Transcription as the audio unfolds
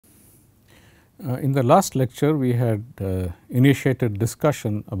In the last lecture, we had initiated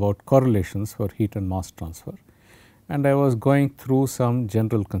discussion about correlations for heat and mass transfer, and I was going through some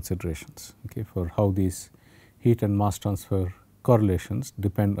general considerations for how these heat and mass transfer correlations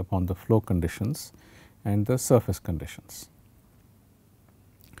depend upon the flow conditions and the surface conditions.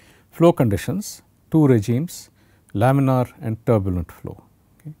 Flow conditions, two regimes, laminar and turbulent flow.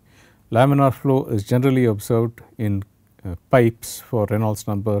 Laminar flow is generally observed in pipes for Reynolds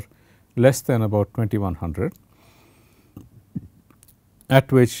number less than about 2100, at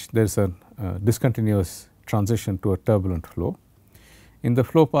which there is a discontinuous transition to a turbulent flow. In the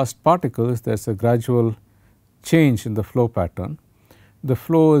flow past particles, there is a gradual change in the flow pattern. The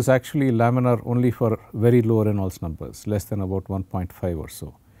flow is actually laminar only for very low Reynolds numbers, less than about 1.5 or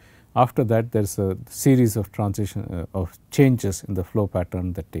so. After that, there is a series of of changes in the flow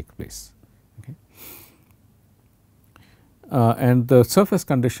pattern that take place. And the surface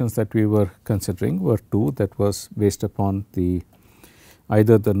conditions that we were considering were two, that was based upon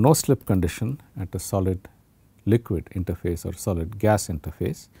either the no slip condition at a solid liquid interface or solid gas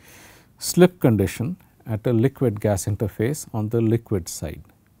interface, slip condition at a liquid gas interface on the liquid side.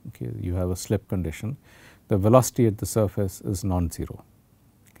 You have a slip condition, the velocity at the surface is non-zero.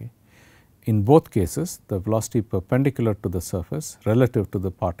 In both cases, the velocity perpendicular to the surface relative to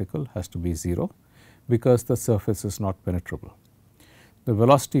the particle has to be 0, because the surface is not penetrable. The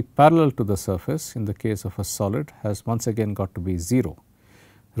velocity parallel to the surface in the case of a solid has once again got to be 0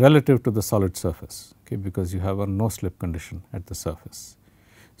 relative to the solid surface, because you have a no slip condition at the surface.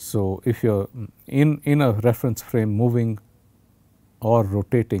 So, if you are in a reference frame moving or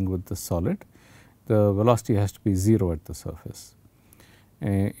rotating with the solid, the velocity has to be 0 at the surface.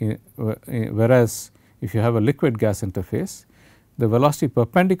 Whereas, if you have a liquid gas interface, the velocity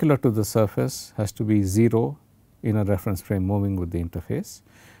perpendicular to the surface has to be 0 in a reference frame moving with the interface.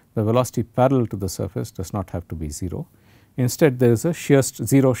 The velocity parallel to the surface does not have to be 0. Instead, there is a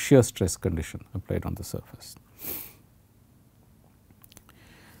zero shear stress condition applied on the surface.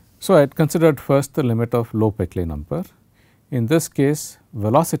 So, I had considered first the limit of low Peclet number. In this case,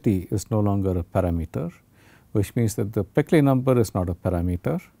 velocity is no longer a parameter, which means that the Peclet number is not a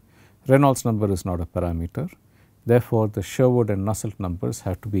parameter, Reynolds number is not a parameter. Therefore, the Sherwood and Nusselt numbers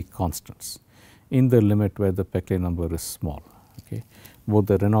have to be constants in the limit where the Peclet number is small. Both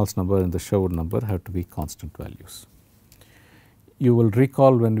the Reynolds number and the Sherwood number have to be constant values. You will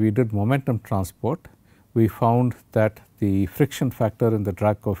recall when we did momentum transport, we found that the friction factor and the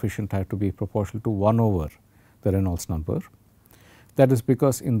drag coefficient had to be proportional to 1 over the Reynolds number. That is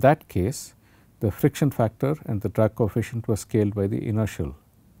because in that case, the friction factor and the drag coefficient were scaled by the inertial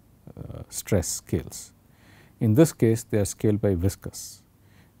stress scales. In this case, they are scaled by viscous,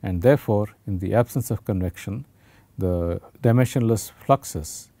 and therefore, in the absence of convection, the dimensionless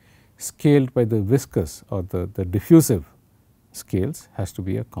fluxes scaled by the viscous or the diffusive scales has to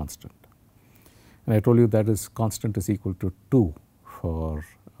be a constant. And I told you that is constant is equal to 2 for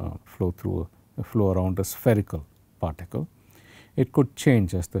flow around a spherical particle. It could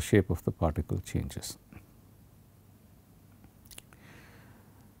change as the shape of the particle changes.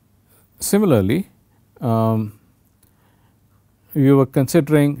 Similarly, we were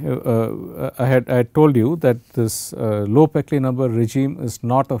considering, I had told you that this low Peclet number regime is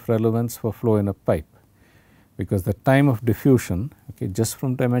not of relevance for flow in a pipe, because the time of diffusion just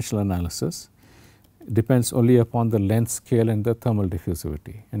from dimensional analysis depends only upon the length scale and the thermal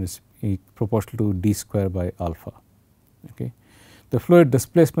diffusivity, and is proportional to d square by alpha. The fluid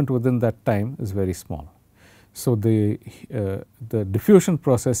displacement within that time is very small. So, the diffusion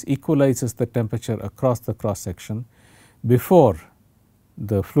process equalizes the temperature across the cross section before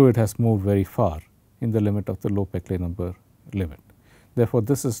the fluid has moved very far in the limit of the low Peclet number limit. Therefore,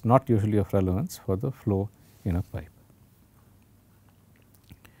 this is not usually of relevance for the flow in a pipe.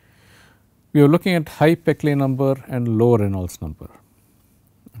 We are looking at high Peclet number and low Reynolds number.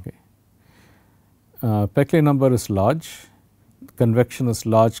 Peclet number is large, convection is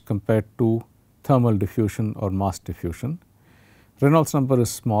large compared to thermal diffusion or mass diffusion. Reynolds number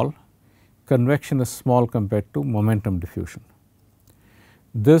is small, convection is small compared to momentum diffusion.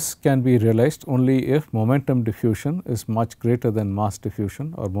 This can be realized only if momentum diffusion is much greater than mass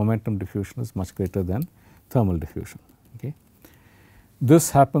diffusion, or momentum diffusion is much greater than thermal diffusion.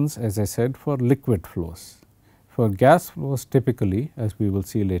 This happens, as I said, for liquid flows. For gas flows, typically, as we will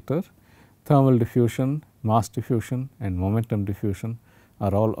see later, thermal diffusion, mass diffusion and momentum diffusion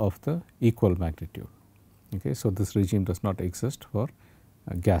are all of the equal magnitude. So, this regime does not exist for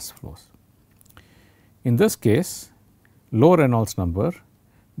gas flows. In this case, low Reynolds number,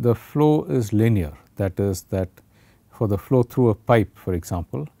 the flow is linear, that is that for the flow through a pipe, for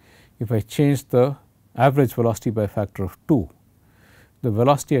example, if I change the average velocity by a factor of 2, the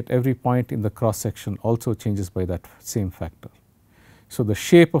velocity at every point in the cross section also changes by that same factor. So, the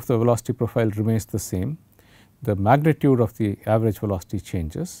shape of the velocity profile remains the same, the magnitude of the average velocity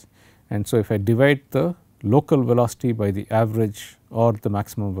changes, and so if I divide the local velocity by the average or the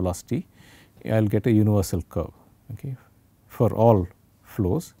maximum velocity, I will get a universal curve, okay, for all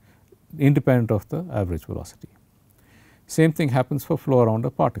flows independent of the average velocity. Same thing happens for flow around a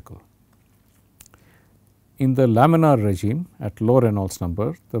particle. In the laminar regime at low Reynolds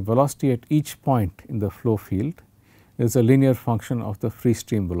number, the velocity at each point in the flow field is a linear function of the free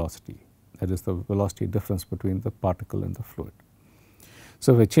stream velocity, that is the velocity difference between the particle and the fluid.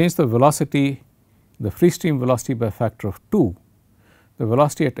 So, if I change the velocity, the free stream velocity by a factor of 2, the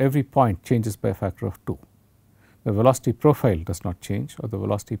velocity at every point changes by a factor of 2. The velocity profile does not change, or the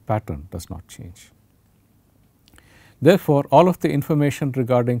velocity pattern does not change. Therefore, all of the information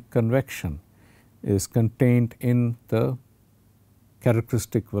regarding convection is contained in the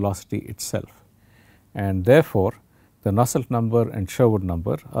characteristic velocity itself, and therefore, the Nusselt number and Sherwood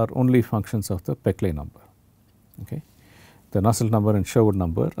number are only functions of the Peclet number. Okay. The Nusselt number and Sherwood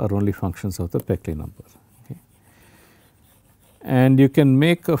number are only functions of the Peclet number. Okay. And you can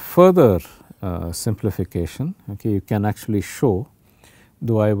make a further simplification. Okay. You can actually show,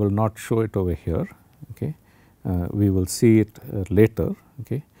 though I will not show it over here. Okay. We will see it later.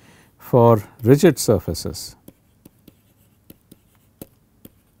 Okay. For rigid surfaces,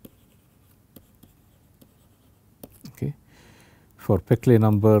 okay, for Peclet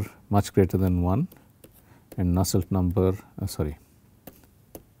number much greater than 1 and Nusselt number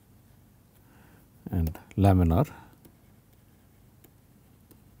and laminar,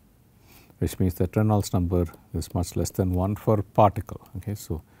 which means that Reynolds number is much less than 1 for particle. Okay.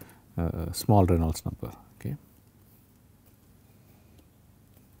 So, small Reynolds number. Okay.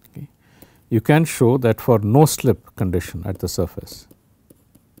 You can show that for no slip condition at the surface,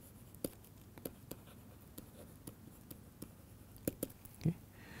 okay.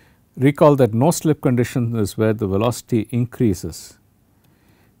 Recall that no slip condition is where the velocity increases,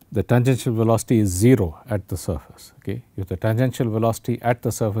 the tangential velocity is 0 at the surface. Okay. If the tangential velocity at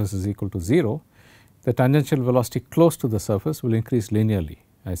the surface is equal to 0, the tangential velocity close to the surface will increase linearly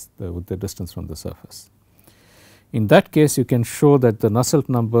as with the distance from the surface. In that case, you can show that the Nusselt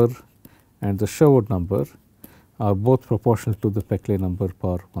number and the Sherwood number are both proportional to the Peclet number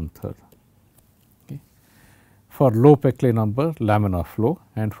power 1/3. Okay. For low Peclet number, laminar flow,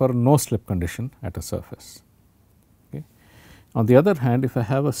 and for no slip condition at a surface. Okay. On the other hand, if I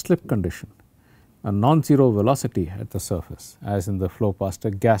have a slip condition, a non-zero velocity at the surface, as in the flow past a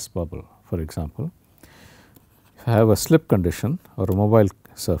gas bubble for example, if I have a slip condition or a mobile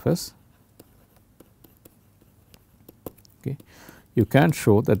surface, okay, you can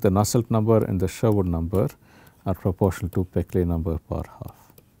show that the Nusselt number and the Sherwood number are proportional to Peclet number power half.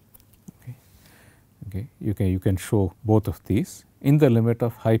 Okay. Okay. You can show both of these in the limit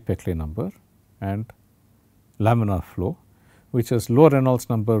of high Peclet number and laminar flow, which is low Reynolds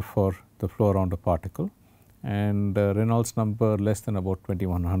number for the flow around a particle and Reynolds number less than about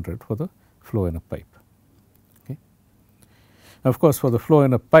 2100 for the flow in a pipe. Okay. Of course, for the flow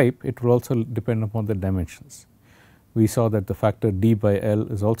in a pipe, it will also depend upon the dimensions. We saw that the factor d by L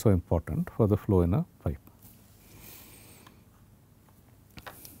is also important for the flow in a pipe.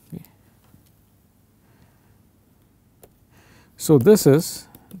 Okay. So, this is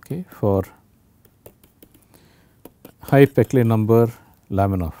okay, for high Peclet number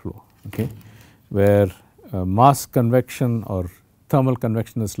laminar flow, okay, where mass convection or thermal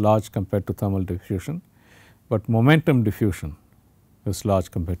convection is large compared to thermal diffusion, but momentum diffusion is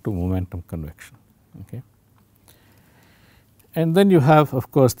large compared to momentum convection. Okay. And then you have of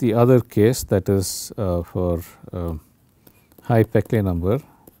course, the other case that is for high Peclet number,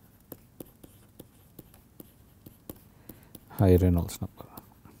 high Reynolds number.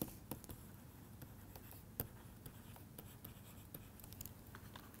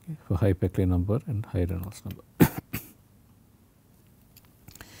 Okay, for high Peclet number and high Reynolds number.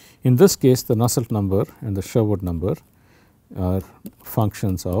 In this case, the Nusselt number and the Sherwood number are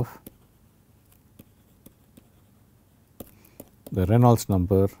functions of the Reynolds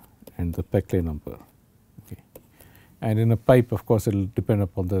number and the Peclet number. Okay. And in a pipe, of course, it will depend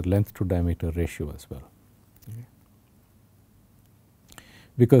upon the length to diameter ratio as well. Okay.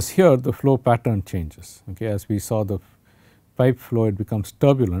 Because here the flow pattern changes. Okay. As we saw, the pipe flow, it becomes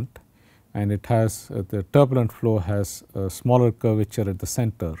turbulent, and it has the turbulent flow has a smaller curvature at the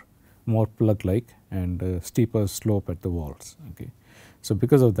center, more plug like, and a steeper slope at the walls. Okay. So,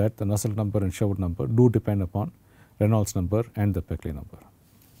 because of that, the Nusselt number and Sherwood number do depend upon Reynolds number and the Peclet number.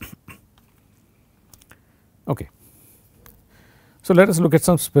 Okay. So, let us look at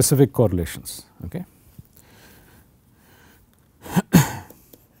some specific correlations. Okay.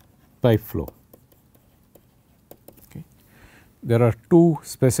 Pipe flow. Okay. There are two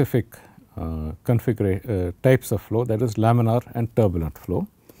specific types of flow, that is laminar and turbulent flow.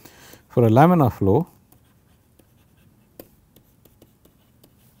 For a laminar flow,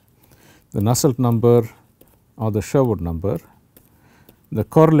 the Nusselt number or the Sherwood number, the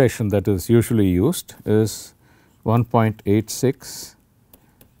correlation that is usually used is 1.86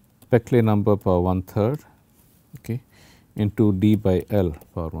 Peclet number per 1/3, okay, into d by L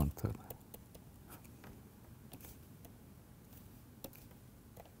per 1/3.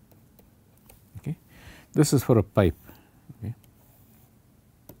 Okay. This is for a pipe. Okay.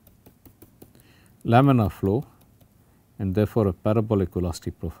 Laminar flow and therefore a parabolic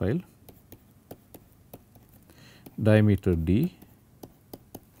velocity profile, diameter d.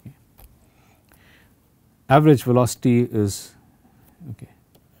 Okay. Average velocity is okay.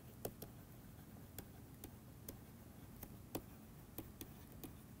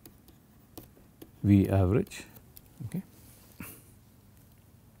 V average, okay.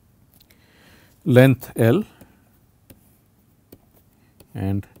 Length L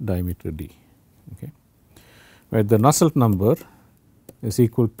and diameter d, okay, where the Nusselt number is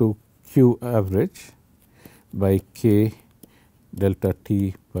equal to Q average by K delta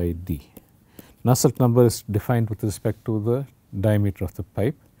T by D. Nusselt number is defined with respect to the diameter of the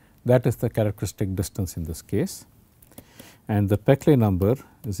pipe, that is the characteristic distance in this case, and the Peclet number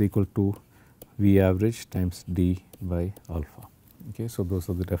is equal to V average times d by alpha. Okay. So, those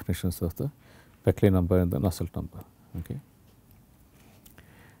are the definitions of the Peclet number and the Nusselt number. Okay.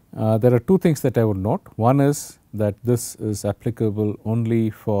 There are two things that I would note. One is that this is applicable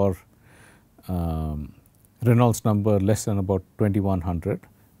only for Reynolds number less than about 2100,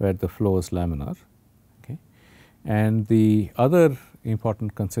 where the flow is laminar. Okay. And the other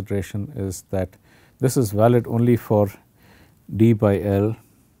important consideration is that this is valid only for d by L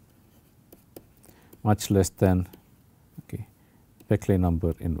much less than, okay, Peclet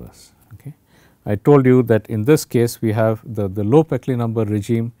number inverse. Okay. I told you that in this case we have the low Peclet number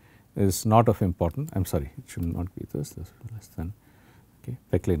regime is not of importance. I am sorry, it should not be this is less than, okay,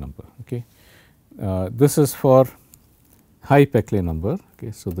 Peclet number. Okay. This is for high Peclet number.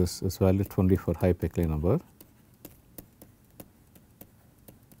 Okay. So, this is valid only for high Peclet number.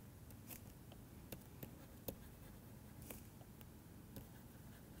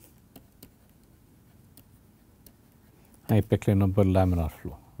 High Peclet number laminar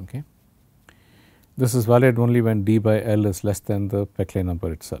flow. Okay. This is valid only when d by L is less than the Peclet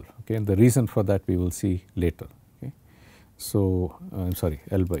number itself. Okay. And the reason for that we will see later. Okay. So, I am sorry,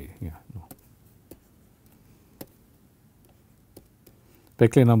 L by, yeah, no.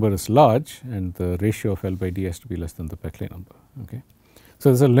 Peclet number is large and the ratio of L by d has to be less than the Peclet number. Okay. So,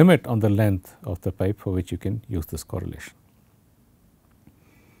 there is a limit on the length of the pipe for which you can use this correlation.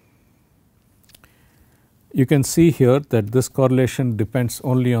 You can see here that this correlation depends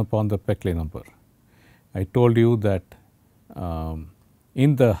only upon the Peclet number. I told you that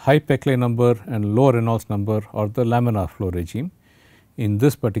in the high Peclet number and low Reynolds number or the laminar flow regime, in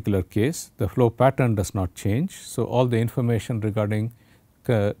this particular case the flow pattern does not change. So, all the information regarding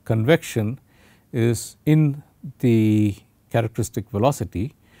convection is in the characteristic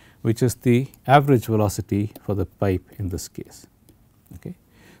velocity, which is the average velocity for the pipe in this case. Okay.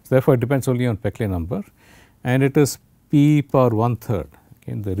 So, therefore, it depends only on Peclet number and it is P per 1/3.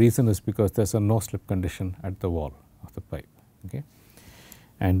 Okay. And the reason is because there is a no slip condition at the wall of the pipe. Okay.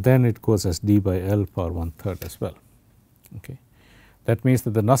 And then it goes as d by L per 1/3 as well. Okay. That means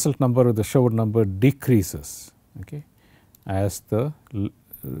that the Nusselt number or the Sherwood number decreases, okay, as the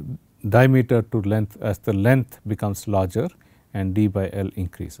diameter to length, as the length becomes larger and d by L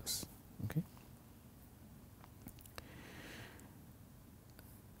increases. Okay.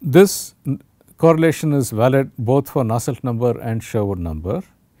 This correlation is valid both for Nusselt number and Sherwood number.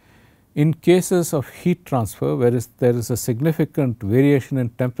 In cases of heat transfer, where there is a significant variation in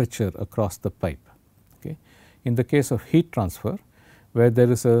temperature across the pipe. Okay. In the case of heat transfer, where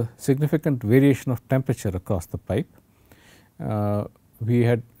there is a significant variation of temperature across the pipe, we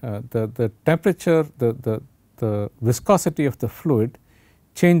had the temperature, the viscosity of the fluid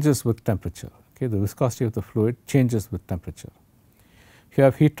changes with temperature. Okay. The viscosity of the fluid changes with temperature. If you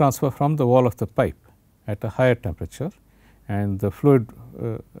have heat transfer from the wall of the pipe at a higher temperature and the fluid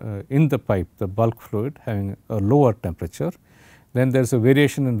in the pipe, the bulk fluid having a lower temperature, then there is a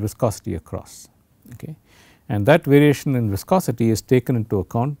variation in viscosity across. Okay. And that variation in viscosity is taken into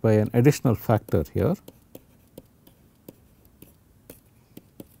account by an additional factor here,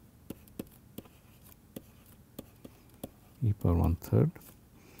 power 1/3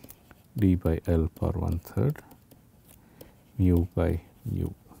 d by L power 1/3 mu by mu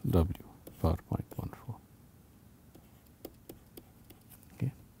W power 0.14.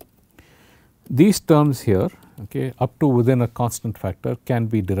 Okay. These terms here, okay, up to within a constant factor can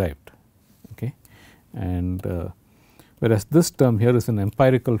be derived, okay, and whereas this term here is an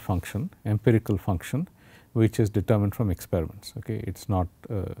empirical function which is determined from experiments. Okay, it's not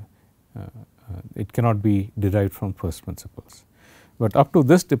it cannot be derived from first principles, but up to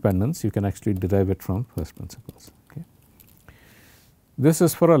this dependence you can actually derive it from first principles. Okay. This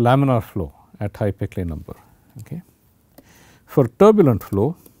is for a laminar flow at high Peclet number. Okay. For turbulent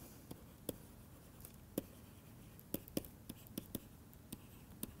flow,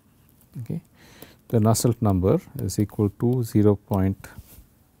 okay, the Nusselt number is equal to 0.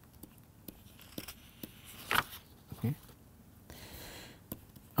 Okay,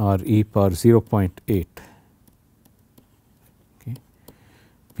 R e power 0.8, okay,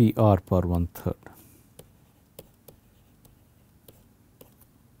 P r power 1/3.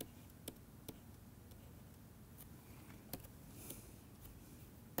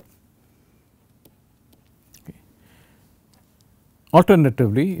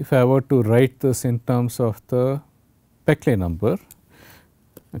 Alternatively, if I were to write this in terms of the Peclet number,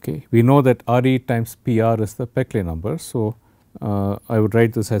 okay, we know that RE times PR is the Peclet number. So, I would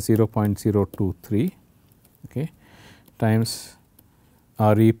write this as 0.023, okay, times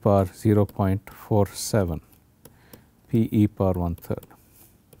RE power 0.47 PE power 1/3.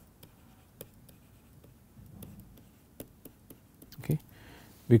 Okay,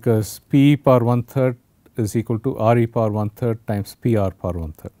 because PE power 1/3 is equal to RE power 1/3 times PR power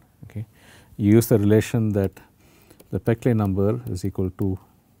 1/3. Okay. You use the relation that the Peclet number is equal to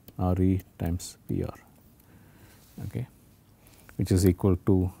RE times PR, okay, which is equal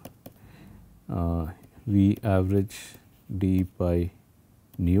to V average d by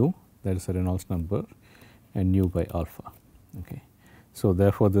nu, that is a Reynolds number, and nu by alpha. Okay. So,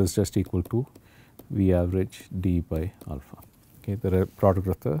 therefore, this is just equal to V average d by alpha. Okay, the product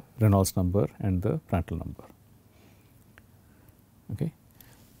of the Reynolds number and the Prandtl number. Okay.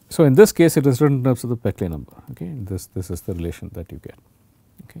 So, in this case it is written in terms of the Peclet number. Okay. This is the relation that you get.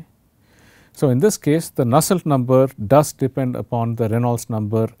 Okay. So, in this case the Nusselt number does depend upon the Reynolds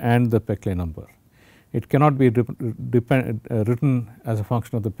number and the Peclet number. It cannot be written as a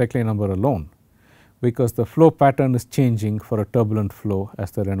function of the Peclet number alone, because the flow pattern is changing for a turbulent flow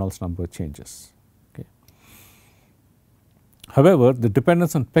as the Reynolds number changes. However, the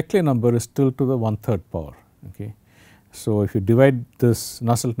dependence on Peclet number is still to the 1/3 power. Okay. So, if you divide this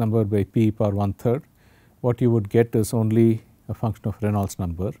Nusselt number by P power 1/3, what you would get is only a function of Reynolds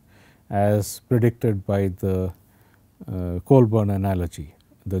number as predicted by the Colburn analogy,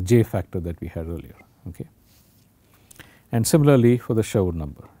 the J factor that we had earlier. Okay. And similarly for the Sherwood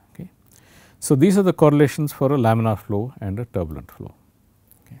number. Okay. So, these are the correlations for a laminar flow and a turbulent flow.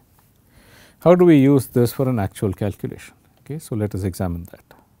 Okay. How do we use this for an actual calculation? Okay, so, let us examine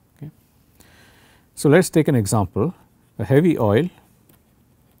that. Okay. So, let us take an example, a heavy oil,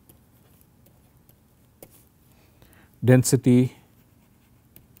 density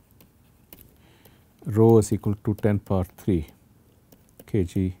rho is equal to 10 power 3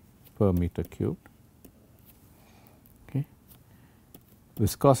 kg per meter cubed. Okay.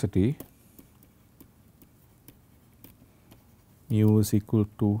 Viscosity mu is equal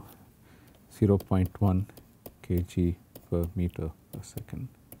to 0.1 kg per meter per second.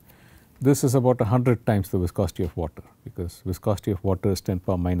 This is about 100 times the viscosity of water, because viscosity of water is 10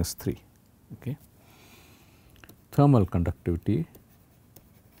 power minus 3. Okay. Thermal conductivity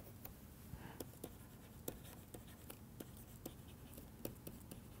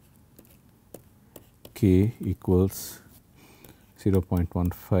K equals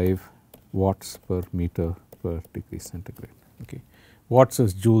 0.15 watts per meter per degree centigrade. Okay. Watts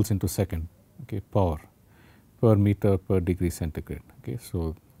is joules into second, okay, power per meter per degree centigrade. Okay.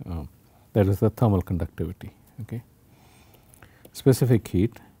 So, that is the thermal conductivity. Okay. Specific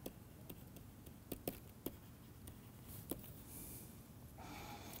heat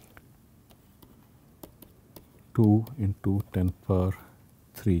 (2 into 10 power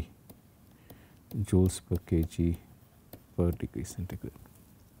 3 joules per kg per degree centigrade).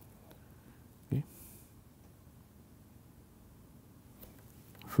 Okay.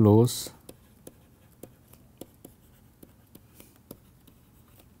 Flows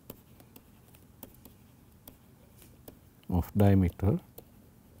of diameter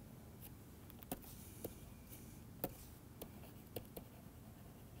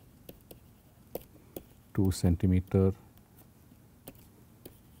 (2 centimeter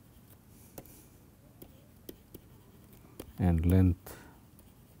and length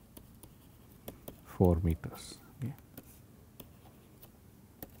 4 meters. Okay.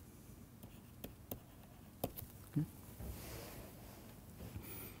 Okay.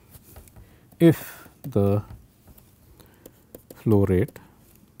 If the flow rate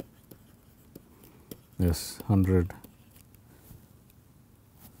is 100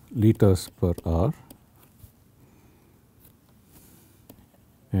 liters per hour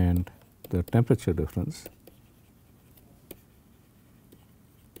and the temperature difference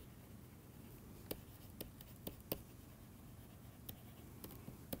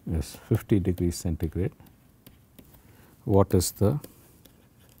is 50 degrees centigrade, what is the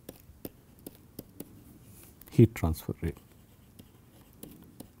heat transfer rate?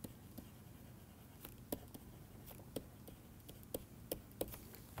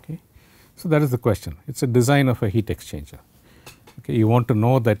 Okay. So, that is the question. It is a design of a heat exchanger. Okay. You want to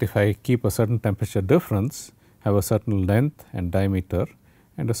know that if I keep a certain temperature difference, have a certain length and diameter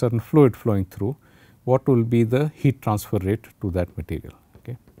and a certain fluid flowing through, what will be the heat transfer rate to that material.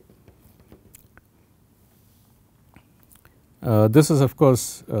 Okay. This is of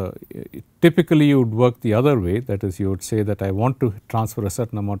course, typically you would work the other way, that is, you would say that I want to transfer a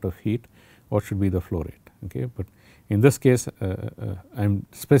certain amount of heat, what should be the flow rate. Okay. But in this case, I am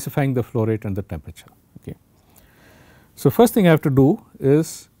specifying the flow rate and the temperature. Okay. So, first thing I have to do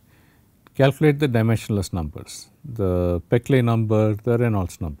is calculate the dimensionless numbers, the Peclet number, the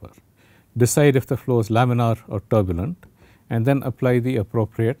Reynolds number, decide if the flow is laminar or turbulent, and then apply the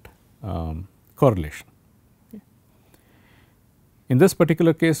appropriate correlation. Okay. In this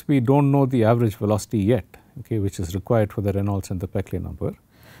particular case, we do not know the average velocity yet, okay, which is required for the Reynolds and the Peclet number.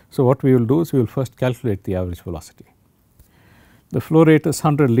 So, what we will do is we will first calculate the average velocity. The flow rate is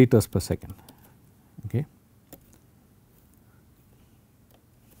 100 liters per second. Okay.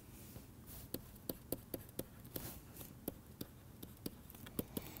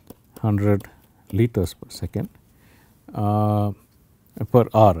 liters per second per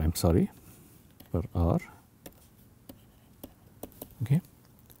hour, I am sorry, per hour. Okay.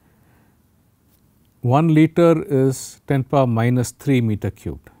 1 liter is 10 power minus 3 meter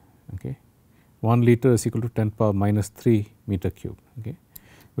cubed. Okay. 1 liter is equal to 10 power minus 3 meter cubed, okay,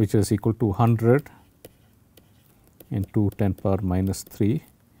 which is equal to 100 into 10 power minus 3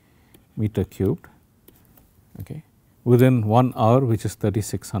 meter cubed, okay, within 1 hour, which is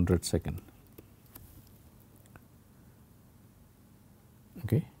 3600 second.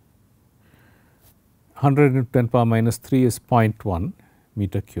 Okay. 100 into 10 power minus 3 is 0.1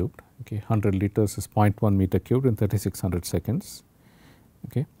 meter cubed. Okay. 100 liters is 0.1 meter cubed in 3600 seconds.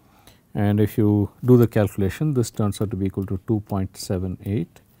 Okay. And if you do the calculation, this turns out to be equal to 2.78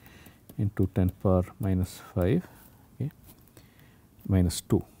 into 10 power minus 5, okay, minus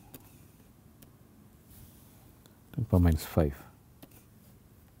 2, 10 power minus 5.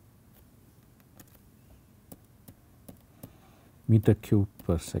 Meter cube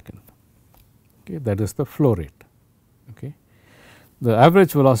per second. Okay, that is the flow rate. Okay. The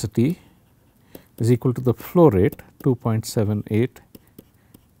average velocity is equal to the flow rate 2.78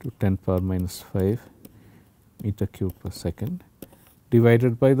 to 10 power minus 5 meter cube per second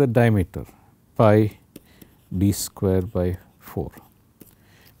divided by the diameter pi d square by 4.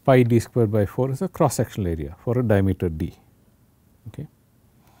 Pi d square by 4 is a cross sectional area for a diameter d. Okay.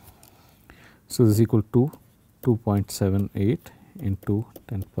 So, this is equal to 2.78 into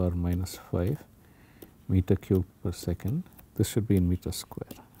 10 power minus 5 meter cube per second. This should be in meter square.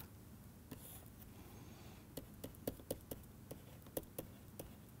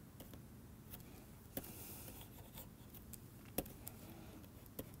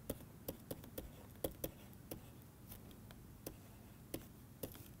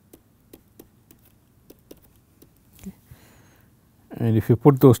 And if you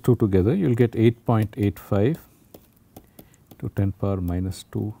put those two together, you will get 8.85 to 10 power minus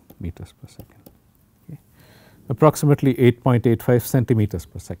 2 meters per second, okay. Approximately 8.85 centimeters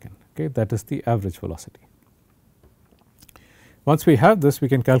per second, okay. That is the average velocity. Once we have this, we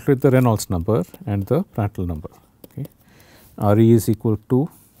can calculate the Reynolds number and the Prandtl number. Okay. Re is equal to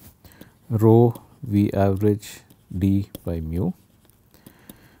rho V average d by mu.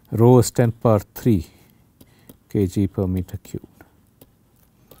 Rho is 10 power 3 kg per meter cube.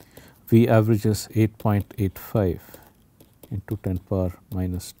 V average is 8.85 into 10 power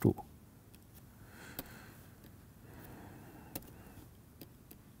minus 2.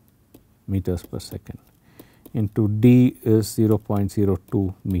 Meters per second into d is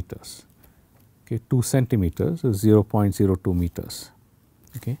 0.02 meters. Okay, 2 centimeters is 0.02 meters.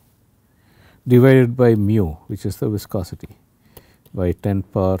 Okay, divided by mu, which is the viscosity, by 10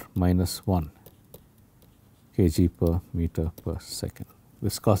 power minus 1. kg per meter per second.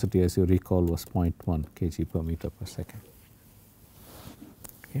 Viscosity, as you recall, was 0.1 kg per meter per second.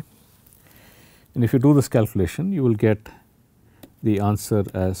 Okay. And if you do this calculation, you will get the answer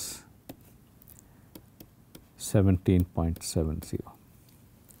as 17.70.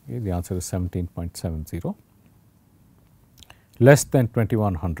 Okay, the answer is 17.70, less than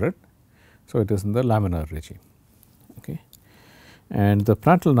 2100. So, it is in the laminar regime. Okay. And the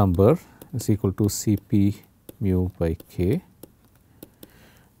Prandtl number is equal to Cp mu by k.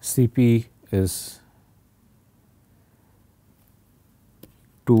 Cp is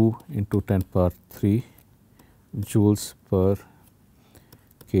 2 into 10 power 3 joules per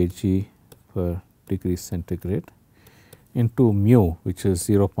kg per degree centigrade into mu, which is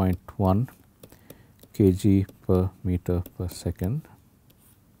 0.1 kg per meter per second,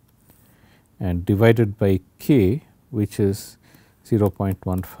 and divided by k, which is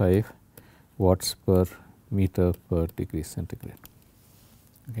 0.15 watts per meter per degree centigrade.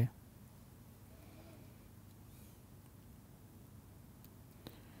 Okay.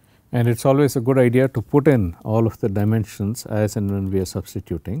 And it is always a good idea to put in all of the dimensions as and when we are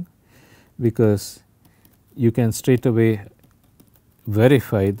substituting, because you can straight away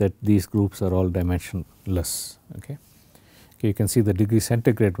verify that these groups are all dimensionless. Okay. Okay, you can see the degree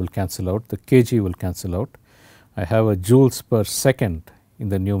centigrade will cancel out, the kg will cancel out. I have a joules per second in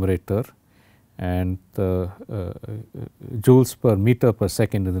the numerator and the joules per meter per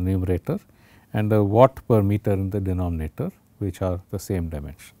second in the numerator and the watt per meter in the denominator, which are the same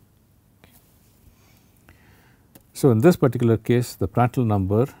dimension. Okay. So, in this particular case, the Prandtl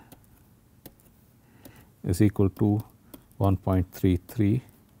number is equal to 1.33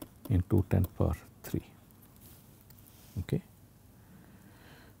 into 10 power 3. Okay.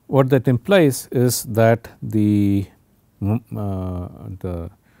 What that implies is that the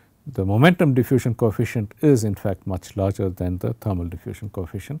momentum diffusion coefficient is in fact much larger than the thermal diffusion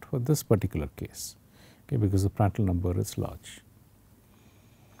coefficient for this particular case, okay, because the Prandtl number is large.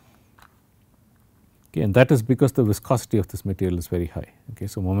 Okay, and that is because the viscosity of this material is very high. Okay,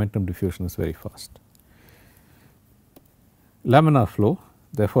 so, momentum diffusion is very fast. Laminar flow,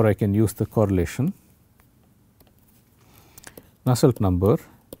 therefore, I can use the correlation. Nusselt number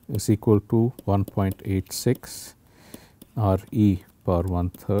is equal to 1.86 Re per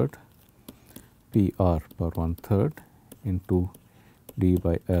 1/3 PR per 1/3 into d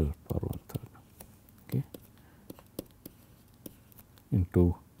by L per 1/3, okay,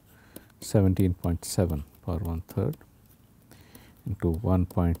 into 17.7 per 1/3 into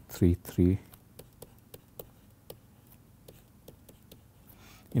 1.33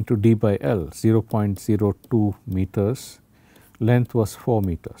 into d by L, 0.02 meters, length was 4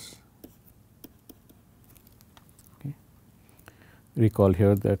 meters. Okay. Recall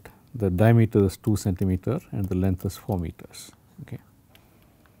here that the diameter is 2 centimeter and the length is 4 meters. Okay.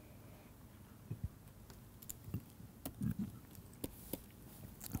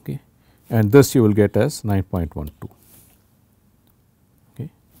 Okay. And this you will get as 9.12. Okay.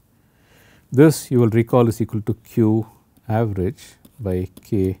 This you will recall is equal to Q average by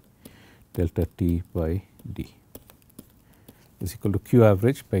K delta T by D is equal to Q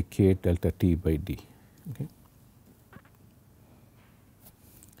average by K delta T by D. Okay.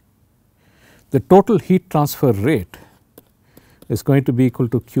 The total heat transfer rate is going to be equal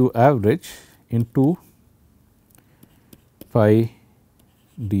to Q average into pi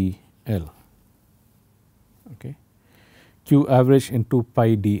dL. Okay. Q average into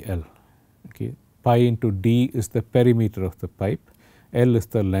pi dL. Okay. Pi into d is the perimeter of the pipe, L is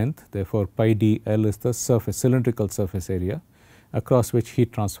the length, therefore, pi dL is the surface, cylindrical surface area across which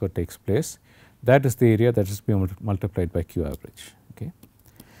heat transfer takes place. That is the area that is being multiplied by Q average. Okay.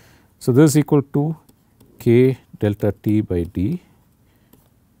 So, this is equal to K delta T by D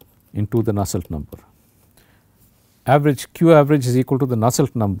into the Nusselt number. Average Q average is equal to the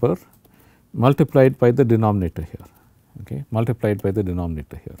Nusselt number multiplied by the denominator here, okay, multiplied by the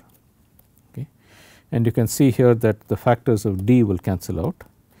denominator here. Okay. And you can see here that the factors of D will cancel out.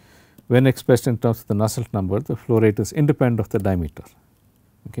 When expressed in terms of the Nusselt number, the flow rate is independent of the diameter.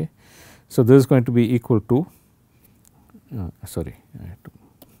 Okay. So, this is going to be equal to I have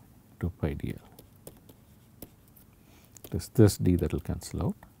to pi dL. It is this D that will cancel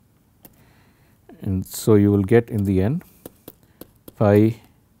out, and so you will get in the end pi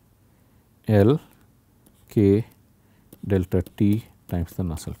L K delta T times the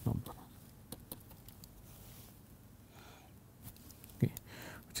Nusselt number, okay,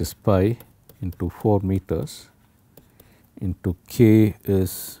 which is pi into 4 meters into K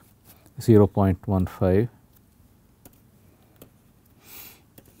is 0.15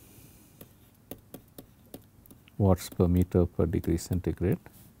 watts per meter per degree centigrade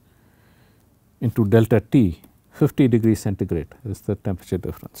into delta T 50 degrees centigrade is the temperature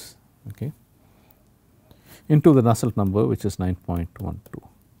difference, okay, into the Nusselt number, which is 9.12,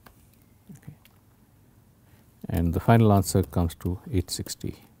 okay, and the final answer comes to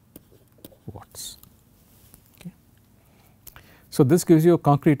 860 watts. Okay. So, this gives you a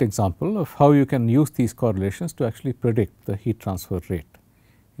concrete example of how you can use these correlations to actually predict the heat transfer rate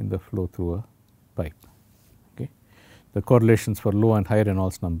in the flow through a pipe. Okay. The correlations for low and high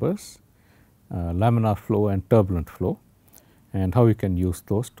Reynolds numbers, laminar flow and turbulent flow, and how you can use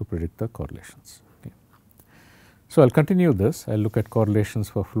those to predict the correlations. Okay. So, I will continue this. I will look at correlations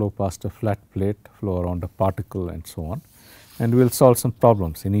for flow past a flat plate, flow around a particle, and so on, and we will solve some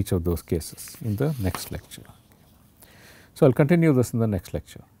problems in each of those cases in the next lecture. So, I will continue this in the next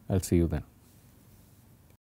lecture. I will see you then.